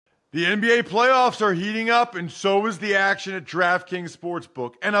The NBA playoffs are heating up, and so is the action at DraftKings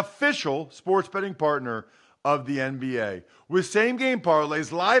Sportsbook, an official sports betting partner of the NBA. With same-game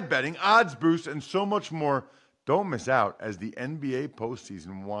parlays, live betting, odds boosts, and so much more, don't miss out as the NBA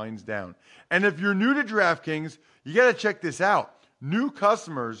postseason winds down. And if you're new to DraftKings, you got to check this out. New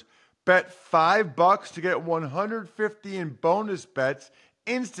customers bet $5 to get $150 in bonus bets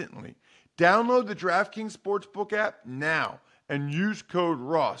instantly. Download the DraftKings Sportsbook app now and use code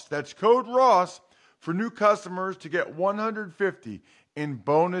ROSS. That's code ROSS for new customers to get $150 in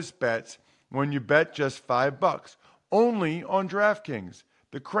bonus bets when you bet just $5. Only on DraftKings.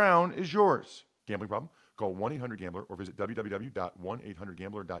 The crown is yours. Gambling problem? Call 1-800-GAMBLER or visit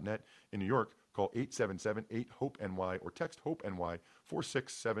www.1800gambler.net. In New York, call 877-8-HOPE-NY or text HOPE-NY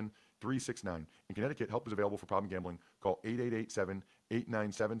 467-369. In Connecticut, help is available for problem gambling. Call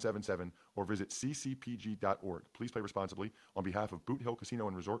 888-7-897-7777 or visit ccpg.org. Please play responsibly. On behalf of Boot Hill Casino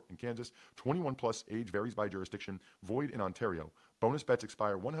and Resort in Kansas, 21 plus, age varies by jurisdiction, void in Ontario. Bonus bets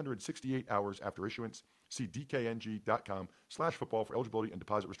expire 168 hours after issuance. See dkng.com/football for eligibility and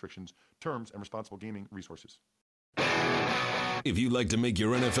deposit restrictions, terms, and responsible gaming resources. If you'd like to make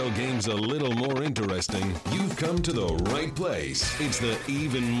your NFL games a little more interesting, you've come to the right place. It's the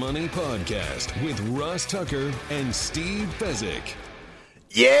Even Money Podcast with Ross Tucker and Steve Fezzik.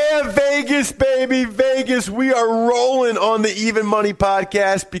 Yeah, Vegas, baby, Vegas. We are rolling on the Even Money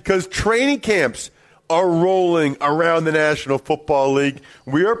Podcast because training camps are rolling around the National Football League.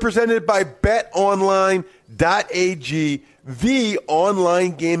 We are presented by betonline.ag, the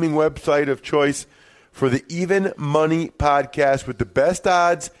online gaming website of choice for the Even Money Podcast with the best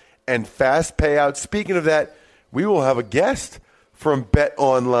odds and fast payouts. Speaking of that, we will have a guest from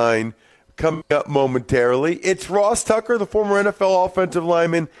BetOnline coming up momentarily. It's Ross Tucker, the former NFL offensive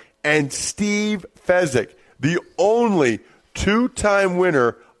lineman, and Steve Fezzik, the only two-time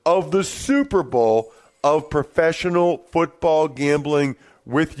winner of the Super Bowl of professional football gambling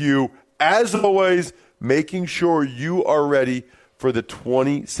with you. As always, making sure you are ready for the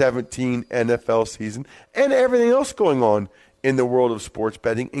 2017 NFL season and everything else going on in the world of sports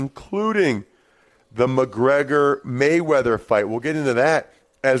betting, including the McGregor-Mayweather fight. We'll get into that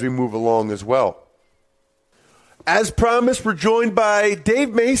as we move along as well. As promised, we're joined by Dave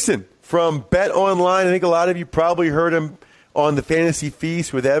Mason from BetOnline. I think a lot of you probably heard him on the Fantasy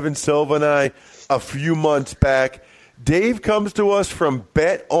Feast with Evan Silva and I a few months back. Dave comes to us from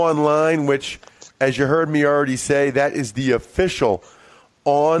BetOnline, which, as you heard me already say, that is the official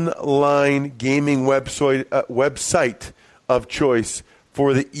online gaming website of choice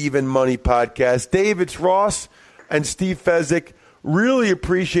for the Even Money Podcast. Dave, it's Ross and Steve Fezzik. Really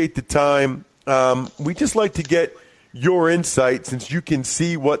appreciate the time. We just like to get your insight, since you can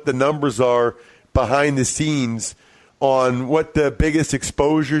see what the numbers are behind the scenes, on what the biggest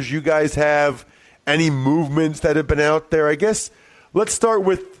exposures you guys have, any movements that have been out there. I guess let's start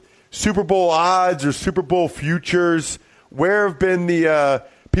with Super Bowl odds or Super Bowl futures. Where have been the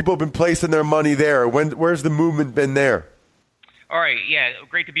people have been placing their money there? Where's the movement been there? All right, yeah,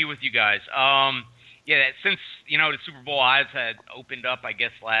 great to be with you guys. Since the Super Bowl odds had opened up, I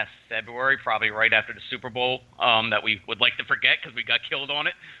guess last February, probably right after the Super Bowl, that we would like to forget because we got killed on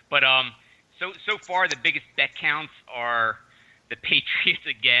it. But so far, the biggest bet counts are the Patriots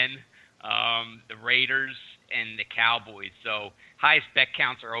again, the Raiders, and the Cowboys. So highest bet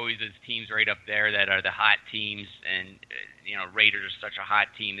counts are always those teams right up there that are the hot teams. And, Raiders are such a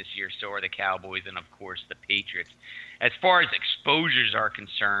hot team this year, so are the Cowboys, and, of course, the Patriots. As far as exposures are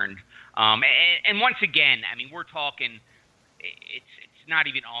concerned, and once again, I mean, we're talking, it's not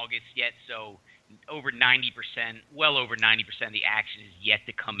even August yet, so over 90%, well over 90% of the action is yet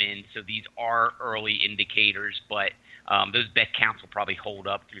to come in. So these are early indicators, but those bet counts will probably hold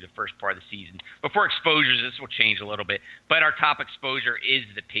up through the first part of the season. But for exposures, this will change a little bit. But our top exposure is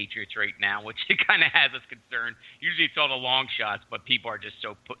the Patriots right now, which kind of has us concerned. Usually it's all the long shots, but people are just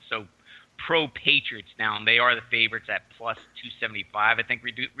so pro-Patriots now, and they are the favorites at plus 275. I think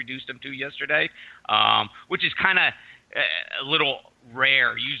reduced them to yesterday, which is kind of a little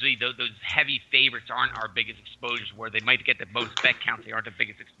rare. Usually those heavy favorites aren't our biggest exposures, where they might get the most bet counts. They aren't the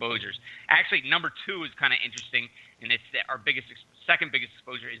biggest exposures. Actually, number two is kind of interesting, and it's that our second biggest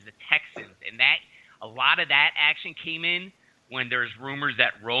exposure is the Texans, and that a lot of that action came in when there's rumors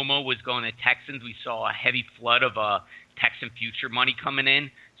that Romo was going to Texans. We saw a heavy flood of Texan future money coming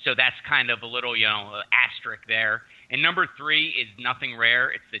in, so that's kind of a little asterisk there. And number three is nothing rare.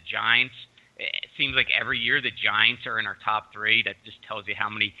 It's the Giants. It seems like every year the Giants are in our top three. That just tells you how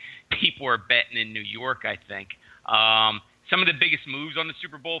many people are betting in New York, I think. Some of the biggest moves on the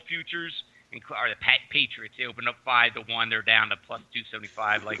Super Bowl futures, or the Patriots. They opened up 5-1. They're down to plus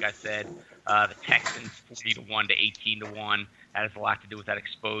 275. Like I said, the Texans 40-1 to 18-1. That has a lot to do with that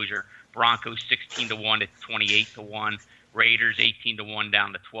exposure. Broncos 16-1 to 28-1. Raiders 18-1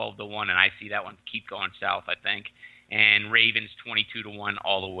 down to 12-1, and I see that one keep going south, I think. And Ravens 22-1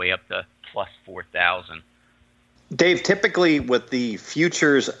 all the way up to plus 4,000. Dave, typically with the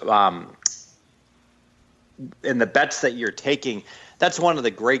futures and the bets that you're taking, that's one of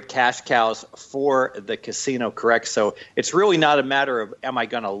the great cash cows for the casino, correct? So it's really not a matter of am I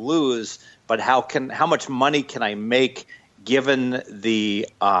going to lose, but how much money can I make given the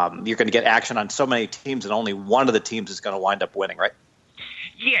you're going to get action on so many teams and only one of the teams is going to wind up winning, right?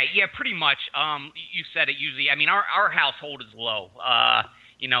 Yeah, pretty much. You said it. Usually, I mean, our household is low.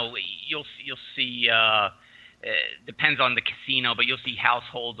 You'll see. Depends on the casino, but you'll see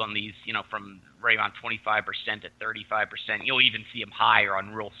households on these, from right around 25% to 35%. You'll even see them higher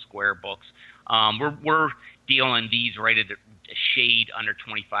on real square books. We're dealing these right at a shade under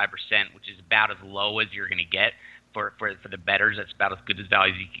 25%, which is about as low as you're going to get. For the bettors, that's about as good as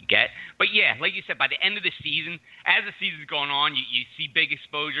value as you can get. But yeah, like you said, by the end of the season, as the season's going on, you see big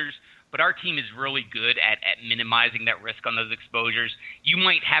exposures, but our team is really good at minimizing that risk on those exposures. You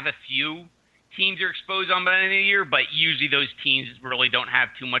might have a few teams you're exposed on by the end of the year, but usually those teams really don't have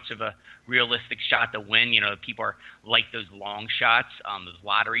too much of a realistic shot to win. People are like those long shots, those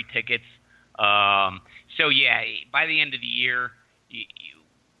lottery tickets. So yeah, by the end of the year,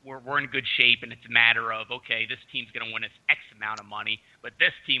 we're in good shape, and it's a matter of, okay, this team's going to win us X amount of money, but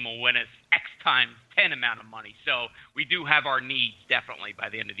this team will win us X times 10 amount of money. So we do have our needs definitely by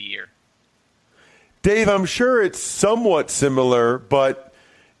the end of the year. Dave, I'm sure it's somewhat similar, but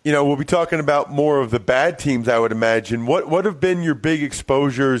we'll be talking about more of the bad teams, I would imagine. What have been your big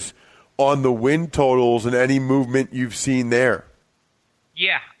exposures on the win totals and any movement you've seen there?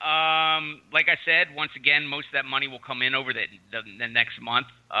 Yeah, like I said, once again, most of that money will come in over the next month.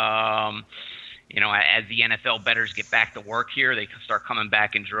 As the NFL bettors get back to work here, they can start coming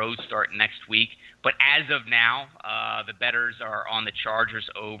back in droves starting next week. But as of now, the bettors are on the Chargers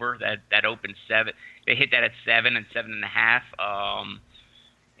over. That opened 7. They hit that at 7 and 7.5.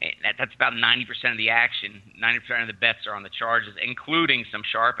 That's about 90% of the action. 90% of the bets are on the Chargers, including some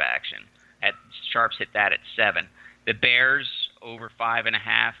sharp action. Sharps hit that at 7. The Bears over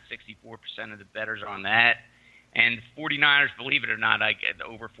 5.5. 64% of the bettors are on that. And the 49ers, believe it or not, I get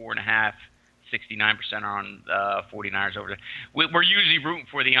over 4.5. 69% are on 49ers over there. We're usually rooting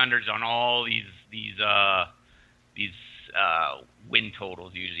for the unders on all these win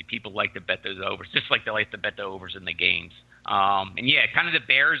totals. Usually, people like to bet those overs, just like they like to bet the overs in the games. And yeah, kind of the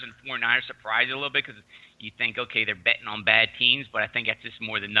Bears and 49ers surprise you a little bit because you think, okay, they're betting on bad teams, but I think that's just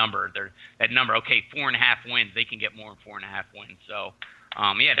more the number. That number, okay, 4.5 wins, they can get more than 4.5 wins. So,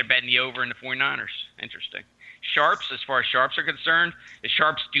 yeah, they're betting the over in the 49ers. Interesting. Sharps, as far as sharps are concerned, the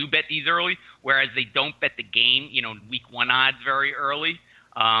sharps do bet these early, whereas they don't bet the game, week 1 odds very early.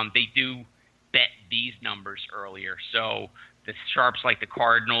 They do bet these numbers earlier. So the sharps like the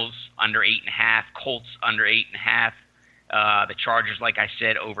Cardinals under 8.5, Colts under 8.5. The Chargers, like I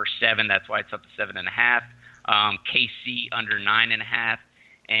said, over 7. That's why it's up to 7.5. KC under 9.5,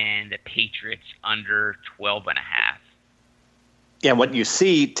 and the Patriots under 12.5. Yeah, what you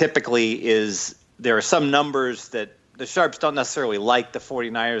see typically is there are some numbers that the sharps don't necessarily like the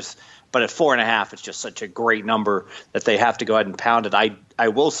 49ers, but at 4.5, it's just such a great number that they have to go ahead and pound it. I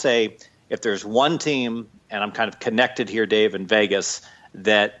will say, if there's one team, and I'm kind of connected here, Dave, in Vegas,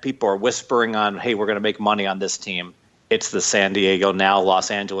 that people are whispering on, hey, we're going to make money on this team, it's the San Diego, now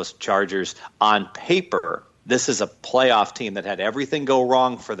Los Angeles Chargers. On paper, this is a playoff team that had everything go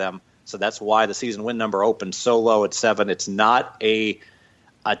wrong for them, so that's why the season win number opened so low at 7. It's not a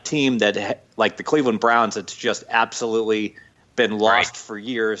team that, like the Cleveland Browns, it's just absolutely been lost for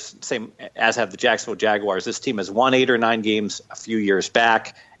years, same as have the Jacksonville Jaguars. This team has won 8 or 9 games a few years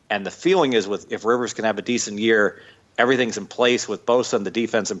back, and the feeling is if Rivers can have a decent year, everything's in place with Bosa and the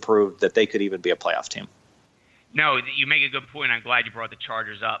defense improved, that they could even be a playoff team. No, you make a good point. I'm glad you brought the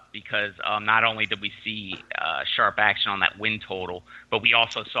Chargers up because not only did we see sharp action on that win total, but we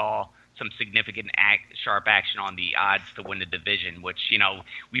also saw some significant sharp action on the odds to win the division, which,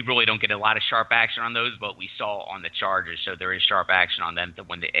 we really don't get a lot of sharp action on those, but we saw on the Chargers, so there is sharp action on them to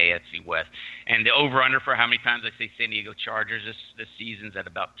win the AFC West. And the over-under for how many times I say San Diego Chargers this season's at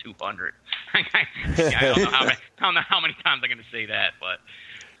about 200. I don't know how many times I'm going to say that, but...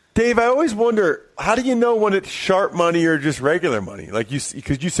 Dave, I always wonder, how do you know when it's sharp money or just regular money? Like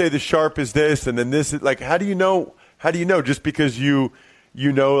because you say the sharp is this and then this is like, how do you know? Just because you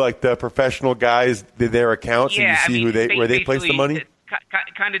know, like the professional guys, their accounts, and you see where they place the money?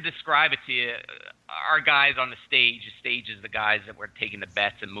 kind of describe it to you. Our guys on the stage is the guys that were taking the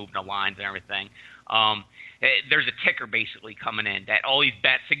bets and moving the lines and everything. There's a ticker basically coming in that all these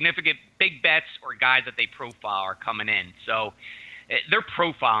bets, significant big bets or guys that they profile are coming in. So they're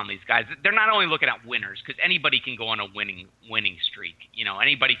profiling these guys. They're not only looking at winners, because anybody can go on a winning streak.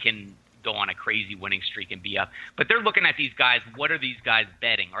 Anybody can go on a crazy winning streak and be up. But they're looking at these guys. What are these guys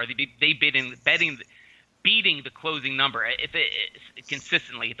betting? Are they beating the closing number? If it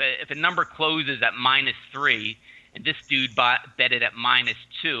consistently, if a number closes at -3, and this dude betted at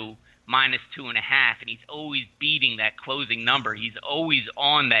 -2, -2.5, and he's always beating that closing number, he's always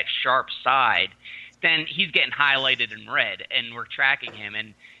on that sharp side, then he's getting highlighted in red, and we're tracking him,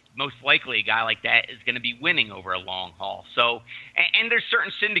 and most likely a guy like that is going to be winning over a long haul. So, and there's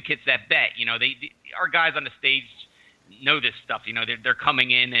certain syndicates that bet. Our guys on the stage know this stuff. They're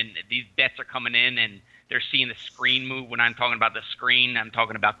coming in, and these bets are coming in, and they're seeing the screen move. When I'm talking about the screen, I'm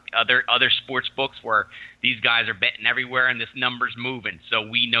talking about other sports books where these guys are betting everywhere, and this number's moving. So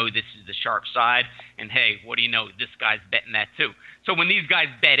we know this is the sharp side, and hey, what do you know? This guy's betting that too. So when these guys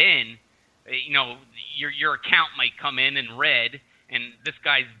bet in, your account might come in red, and this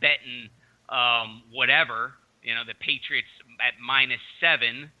guy's betting whatever, the Patriots at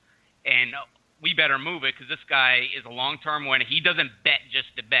 -7, and we better move it because this guy is a long-term winner. He doesn't bet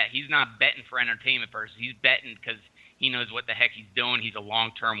just to bet. He's not betting for entertainment purposes. He's betting because he knows what the heck he's doing. He's a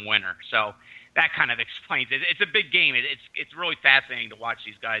long-term winner. So that kind of explains it. It's a big game. It's really fascinating to watch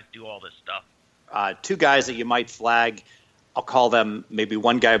these guys do all this stuff. Two guys that you might flag, I'll call them, maybe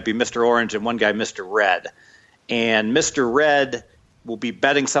one guy would be Mr. Orange and one guy Mr. Red. And Mr. Red will be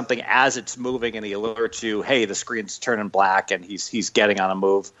betting something as it's moving, and he alerts you, hey, the screen's turning black, and he's getting on a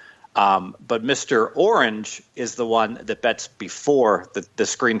move. But Mr. Orange is the one that bets before the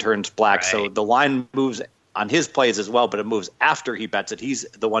screen turns black. Right. So the line moves on his plays as well, but it moves after he bets it. He's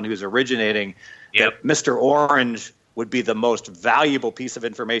the one who's originating. Yep. That Mr. Orange would be the most valuable piece of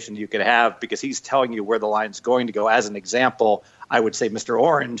information you could have because he's telling you where the line's going to go. As an example, I would say Mr.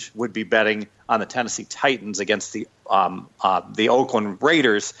 Orange would be betting on the Tennessee Titans against the Oakland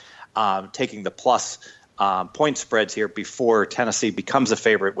Raiders, taking the plus point spreads here before Tennessee becomes a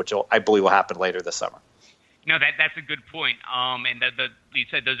favorite, which I believe will happen later this summer. That's a good point. And you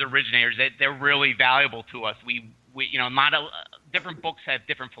said those originators, they're really valuable to us. We different books have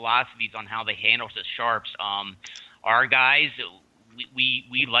different philosophies on how they handle the sharps. Our guys,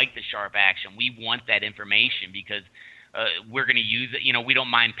 we like the sharp action. We want that information because we're going to use it. We don't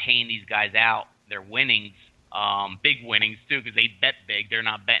mind paying these guys out their winnings, big winnings too, because they bet big. They're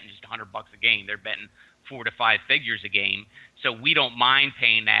not betting just $100 a game. They're betting 4 to 5 figures a game. So we don't mind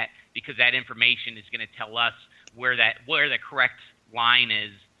paying that because that information is going to tell us where the correct line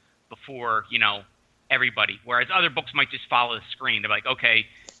is before, everybody. Whereas other books might just follow the screen. They're like, okay,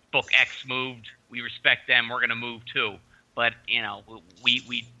 book X moved. We respect them. We're going to move too. But,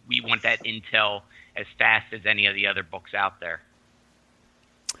 we want that intel as fast as any of the other books out there.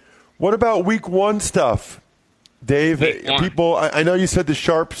 What about week 1 stuff, Dave? People, I know you said the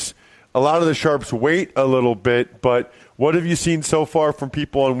sharps, a lot of the sharps wait a little bit, but what have you seen so far from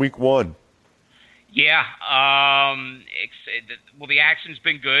people on week 1? Yeah, the action's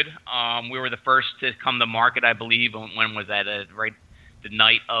been good. We were the first to come to market, I believe. When was that? Right, the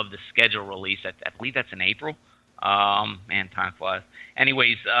night of the schedule release. I believe that's in April. Man, time flies.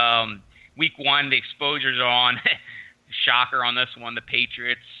 Anyways, week 1, the exposure's on. Shocker on this one, the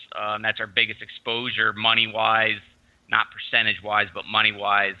Patriots. That's our biggest exposure money-wise, not percentage-wise, but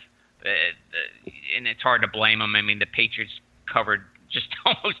money-wise. And it's hard to blame them. I mean, the Patriots covered just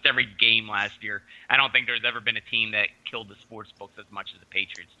almost every game last year. I don't think there's ever been a team that killed the sports books as much as the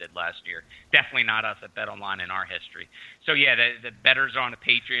Patriots did last year. Definitely not us at BetOnline in our history. So, yeah, the bettors are on the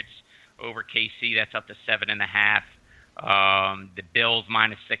Patriots over KC. That's up to 7.5. The Bills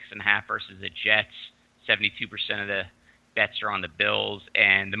 -6.5 versus the Jets. 72% of the bets are on the Bills.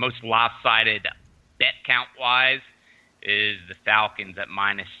 And the most lopsided bet count-wise is the Falcons at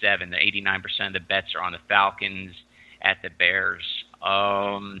 -7. The 89% of the bets are on the Falcons at the Bears.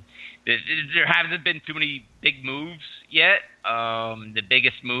 There haven't been too many big moves yet. The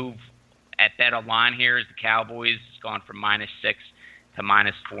biggest move at BetOnline here is the Cowboys. It's gone from -6 to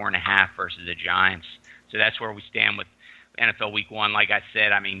 -4.5 versus the Giants. So that's where we stand with NFL Week 1. Like I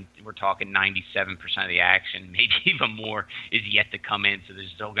said, I mean, we're talking 97% of the action, maybe even more, is yet to come in. So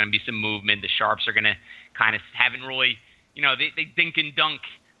there's still going to be some movement. The sharps are going to kind of haven't really, they dink and dunk.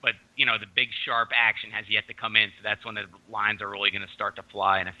 But, the big sharp action has yet to come in. So that's when the lines are really going to start to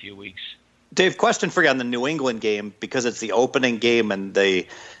fly in a few weeks. Dave, question for you on the New England game, because it's the opening game and the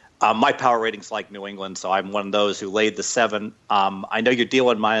My power rating's like New England, so I'm one of those who laid the 7. I know you're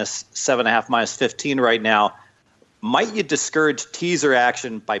dealing minus 7.5, minus 15 right now. Might you discourage teaser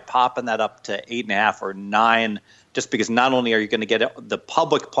action by popping that up to 8.5 or 9, just because not only are you going to get the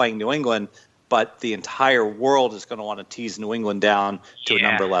public playing New England, but the entire world is going to want to tease New England down to a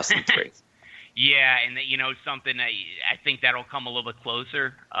number less than 3. Yeah, and something I think that'll come a little bit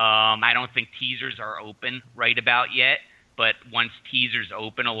closer. I don't think teasers are open right about yet, but once teasers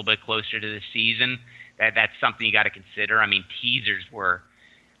open a little bit closer to the season, that's something you got to consider. I mean, teasers were,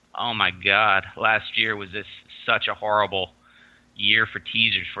 oh my God, last year was such a horrible year for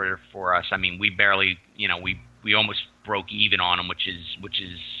teasers for us. I mean, we barely, we almost broke even on them, which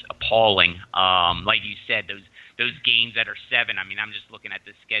is appalling. Like you said, those games that are 7. I mean, I'm just looking at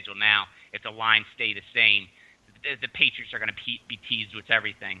the schedule now. If the lines stay the same, the Patriots are going to be teased with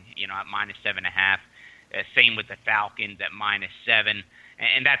everything. At minus 7.5. Same with the Falcons at minus 7,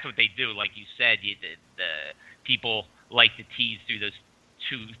 and that's what they do. Like you said, the people like to tease through those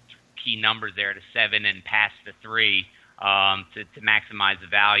 2 key numbers there, to 7 and past the 3, to maximize the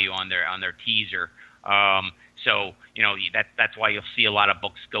value on their teaser. So that's why you'll see a lot of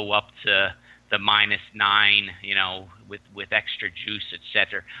books go up to the minus 9, with extra juice,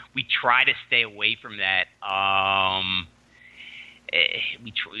 etc. We try to stay away from that.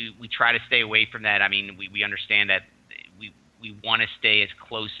 We try to stay away from that. I mean, we understand that we want to stay as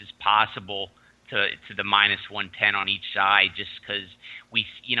close as possible to the minus 110 on each side, just because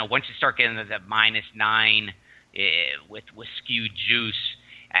once you start getting to that minus 9 with skewed juice,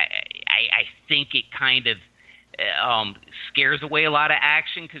 I think it kind of scares away a lot of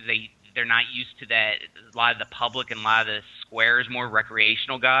action, because they're not used to that. A lot of the public and a lot of the squares, more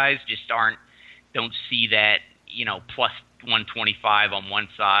recreational guys, just don't see that plus 125 on one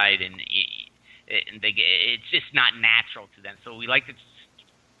side, and it's just not natural to them. So we like to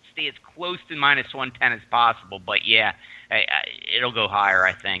stay as close to minus 110 as possible. But yeah, it'll go higher,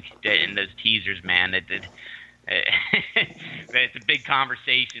 I think. And those teasers, man, it's a big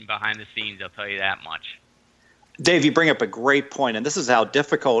conversation behind the scenes. I'll tell you that much. Dave, you bring up a great point, and this is how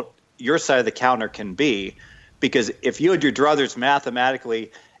difficult your side of the counter can be, because if you had your druthers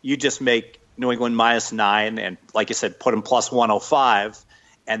mathematically, you just make New England minus 9, and like you said, put them plus 105,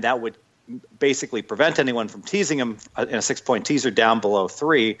 and that would basically prevent anyone from teasing them in a 6-point teaser down below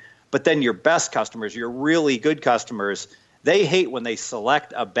 3. But then your best customers, your really good customers, they hate when they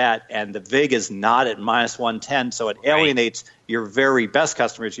select a bet and the VIG is not at minus 110, so it alienates your very best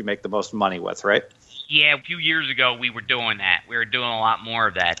customers you make the most money with, right? Yeah, a few years ago we were doing that. We were doing a lot more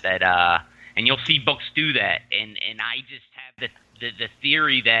of that. And you'll see books do that. And I just have the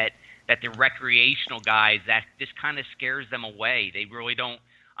theory that the recreational guys, that just kind of scares them away. They really don't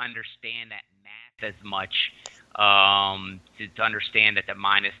understand that math as much, to understand that the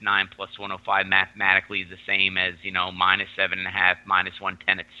minus 9 plus 105 mathematically is the same as minus 7.5, minus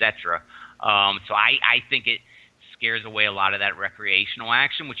 110, etc. So I think it scares away a lot of that recreational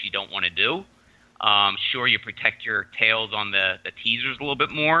action, which you don't want to do. Sure, you protect your tails on the teasers a little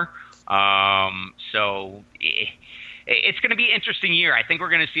bit more. So it's going to be an interesting year. I think we're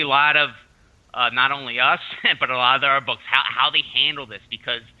going to see a lot of, not only us, but a lot of our books, how they handle this,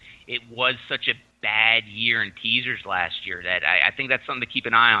 because it was such a bad year in teasers last year that I think that's something to keep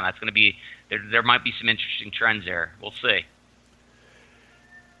an eye on. That's going to be, there might be some interesting trends there. We'll see.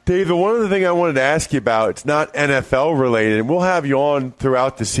 Dave, the one other thing I wanted to ask you about, it's not NFL related, and we'll have you on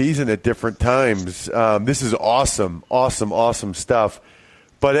throughout the season at different times. This is awesome stuff.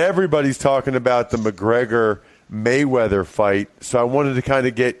 But everybody's talking about the McGregor-Mayweather fight, so I wanted to kind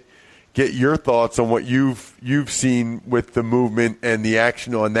of get your thoughts on what you've seen with the movement and the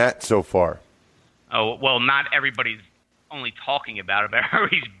action on that so far. Oh, well, not everybody's only talking about it, but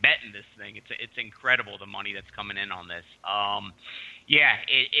everybody's betting this thing. It's incredible, the money that's coming in on this. Yeah,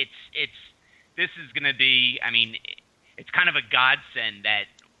 it's this is going to be, I mean, it's kind of a godsend that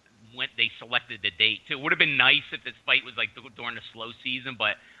when they selected the date, too. It would have been nice if this fight was like during the slow season,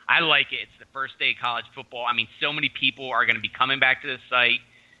 but I like it. It's the first day of college football. I mean, so many people are going to be coming back to the site,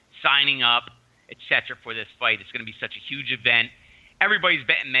 signing up, etc. for this fight. It's going to be such a huge event. Everybody's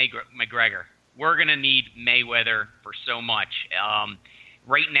betting McGregor. We're going to need Mayweather for so much.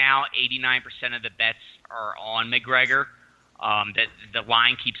 Right now, 89% of the bets are on McGregor. The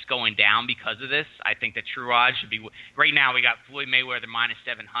line keeps going down because of this. I think the true odds should be right now. We got Floyd Mayweather minus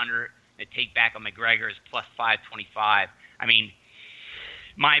 700. The take back on McGregor is plus 525. I mean,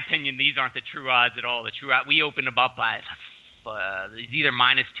 my opinion, these aren't the true odds at all. The true odds, we opened them up by it's either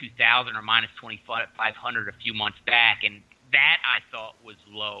minus 2,000 or minus 2,500 a few months back, and that I thought was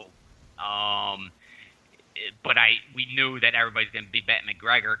low. we knew that everybody's going to be betting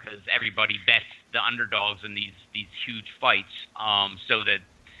McGregor because everybody bets the underdogs in these huge fights. So that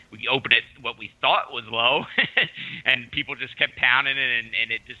we opened it what we thought was low, and people just kept pounding it,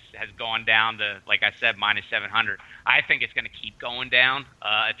 and it just has gone down to, like I said, minus 700. I think it's going to keep going down.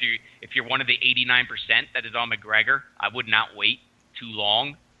 If you're one of the 89% that is on McGregor, I would not wait too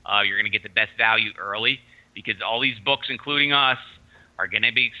long. You're going to get the best value early because all these books, including us, are going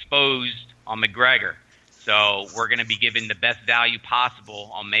to be exposed on McGregor. So we're going to be given the best value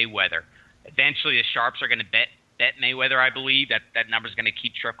possible on Mayweather. Eventually, the sharps are going to bet Mayweather, I believe. That number is going to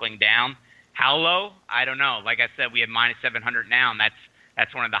keep trickling down. How low? I don't know. Like I said, we have minus 700 now, and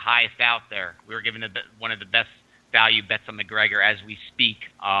that's one of the highest out there. We were given one of the best value bets on McGregor as we speak.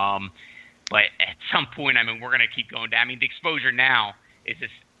 But at some point, I mean, we're going to keep going down. I mean, the exposure now is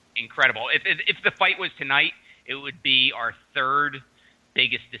just incredible. If the fight was tonight, it would be our third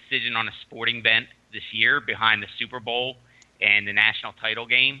biggest decision on a sporting event this year, behind the Super Bowl and the national title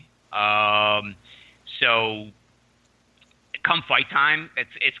game. So come fight time,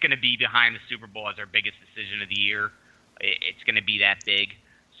 it's going to be behind the Super Bowl as our biggest decision of the year. It's going to be that big.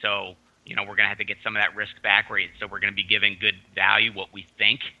 So, we're going to have to get some of that risk back rate. So we're going to be giving good value, what we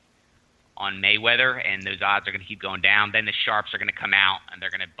think, on Mayweather, and those odds are going to keep going down. Then the sharps are going to come out, and they're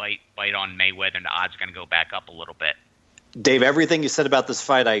going to bite on Mayweather, and the odds are going to go back up a little bit. Dave, everything you said about this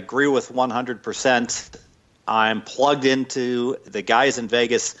fight, I agree with 100%. I'm plugged into the guys in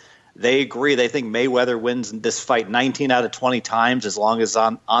Vegas. They agree. They think Mayweather wins this fight 19 out of 20 times as long as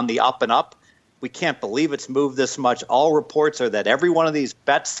on the up and up. We can't believe it's moved this much. All reports are that every one of these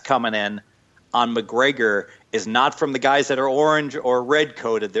bets coming in on McGregor is not from the guys that are orange or red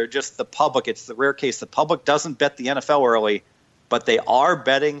coded. They're just the public. It's the rare case. The public doesn't bet the NFL early, but they are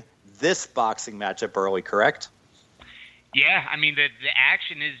betting this boxing matchup early, correct? Yeah, I mean the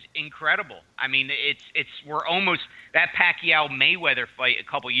action is incredible. I mean we're almost, that Pacquiao Mayweather fight a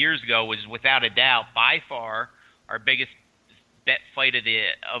couple years ago was without a doubt by far our biggest bet fight in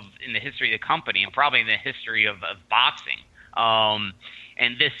the history of the company, and probably in the history of boxing.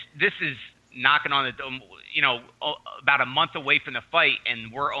 And this is knocking on the about a month away from the fight,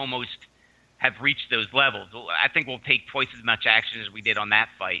 and we're almost have reached those levels. I think we'll take twice as much action as we did on that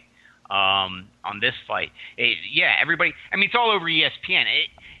fight. On this fight. Everybody, I mean, it's all over ESPN.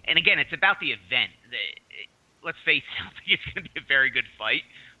 And again, it's about the event. Let's face it, I don't think it's going to be a very good fight,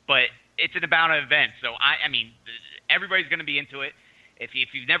 but it's about an event. So, I mean, everybody's going to be into it. If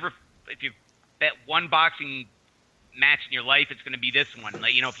you've bet one boxing match in your life, it's going to be this one.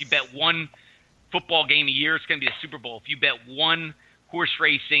 Like, if you bet one football game a year, it's going to be the Super Bowl. If you bet one horse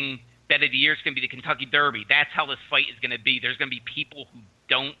racing bet of the year, it's going to be the Kentucky Derby. That's how this fight is going to be. There's going to be people who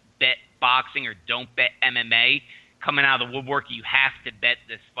don't bet boxing or don't bet MMA coming out of the woodwork. You have to bet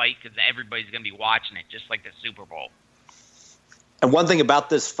this fight because everybody's going to be watching it, just like the Super Bowl. And one thing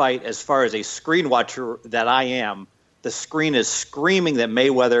about this fight, as far as a screen watcher that I am, the screen is screaming that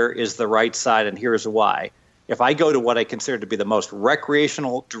Mayweather is the right side, and here's why. If I go to what I consider to be the most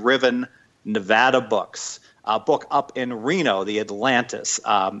recreational-driven Nevada books, a book up in Reno, the Atlantis,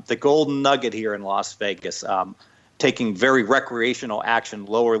 the Golden Nugget here in Las Vegas, taking very recreational action,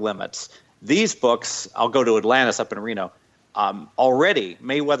 lower limits. These books, I'll go to Atlantis up in Reno, already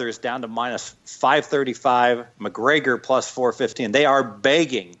Mayweather is down to minus 535, McGregor plus 415. They are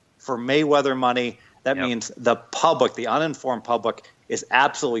begging for Mayweather money. That means the public, the uninformed public, is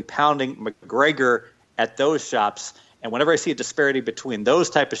absolutely pounding McGregor at those shops. And whenever I see a disparity between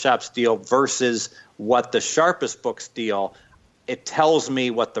those type of shops deal versus what the sharpest books deal, it tells me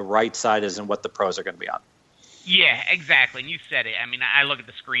what the right side is and what the pros are going to be on. Yeah, exactly. And you said it. I mean, I look at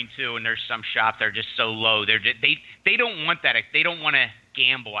the screen too, and there's some shops that are just so low. They don't want that. They don't want to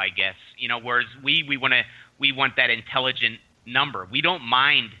gamble, I guess. Whereas we want that intelligent number. We don't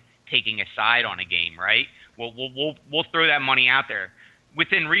mind taking a side on a game, right? We'll throw that money out there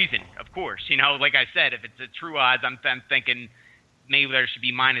within reason, of course. Like I said, if it's a true odds, I'm thinking maybe there should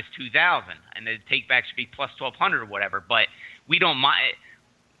be minus 2,000, and the take back should be plus 1,200 or whatever. But we don't mind.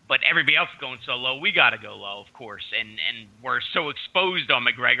 But everybody else is going so low, we got to go low, of course. And we're so exposed on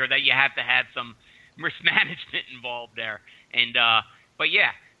McGregor that you have to have some risk management involved there. And but yeah,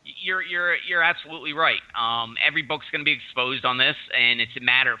 you're absolutely right. Every book's going to be exposed on this, and it's a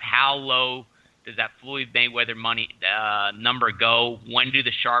matter of how low does that Floyd Mayweather money number go? When do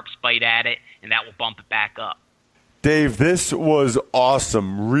the sharps bite at it, and that will bump it back up. Dave, this was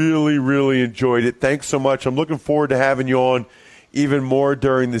awesome. Really, really enjoyed it. Thanks so much. I'm looking forward to having you on even more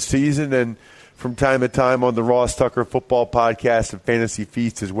during the season and from time to time on the Ross Tucker Football Podcast and Fantasy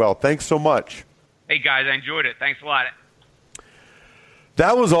Feast as well. Thanks so much. Hey, guys, I enjoyed it. Thanks a lot.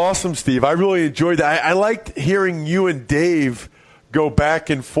 That was awesome, Steve. I really enjoyed that. I liked hearing you and Dave go back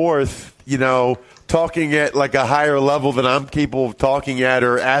and forth, talking at like a higher level than I'm capable of talking at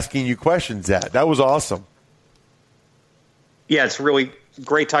or asking you questions at. That was awesome. Yeah, it's really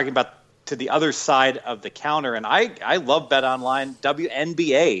great talking about to the other side of the counter. And I love Bet Online,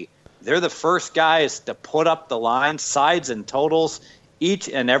 WNBA. They're the first guys to put up the line, sides and totals each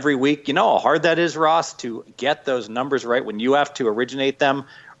and every week. You know how hard that is, Ross, to get those numbers right when you have to originate them?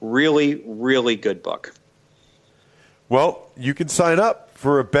 Really, really good book. Well, you can sign up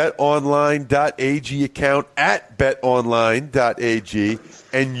for a betonline.ag account at betonline.ag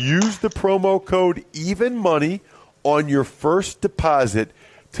and use the promo code EVENMONEY on your first deposit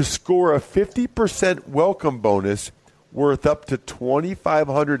to score a 50% welcome bonus worth up to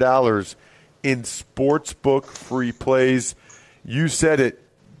 $2,500 in sportsbook free plays. You said it.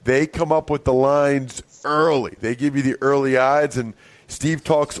 They come up with the lines early. They give you the early odds, and Steve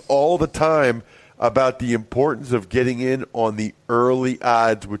talks all the time about the importance of getting in on the early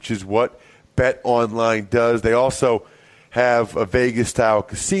odds, which is what BetOnline does. They also have a Vegas-style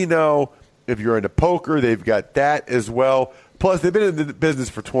casino. If you're into poker, they've got that as well. Plus, they've been in the business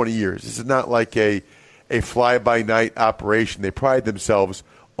for 20 years. This is not like a fly-by-night operation. They pride themselves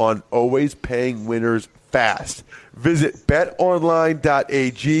on always paying winners fast. Visit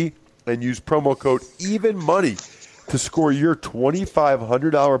betonline.ag and use promo code EVENMONEY to score your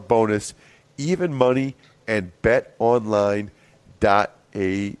 $2,500 bonus. Even Money and betonline.ag.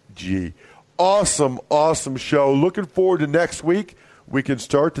 Awesome show. Looking forward to next week. We can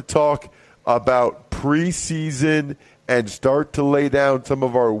start to talk about preseason and start to lay down some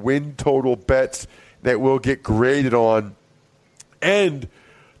of our win total bets that we'll get graded on. And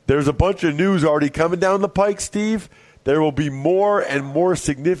there's a bunch of news already coming down the pike, Steve. There will be more and more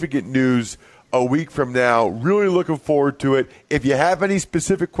significant news a week from now. Really looking forward to it. If you have any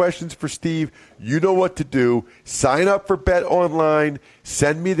specific questions for Steve, you know what to do. Sign up for Bet Online.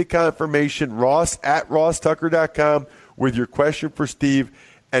 Send me the confirmation, ross@rosstucker.com, with your question for Steve,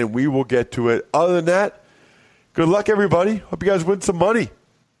 and we will get to it. Other than that, good luck, everybody. Hope you guys win some money.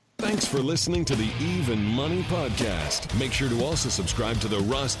 Thanks for listening to the Even Money Podcast. Make sure to also subscribe to the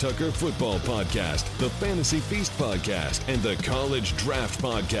Ross Tucker Football Podcast, the Fantasy Feast Podcast, and the College Draft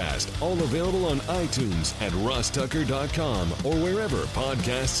Podcast. All available on iTunes at rosstucker.com or wherever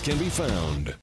podcasts can be found.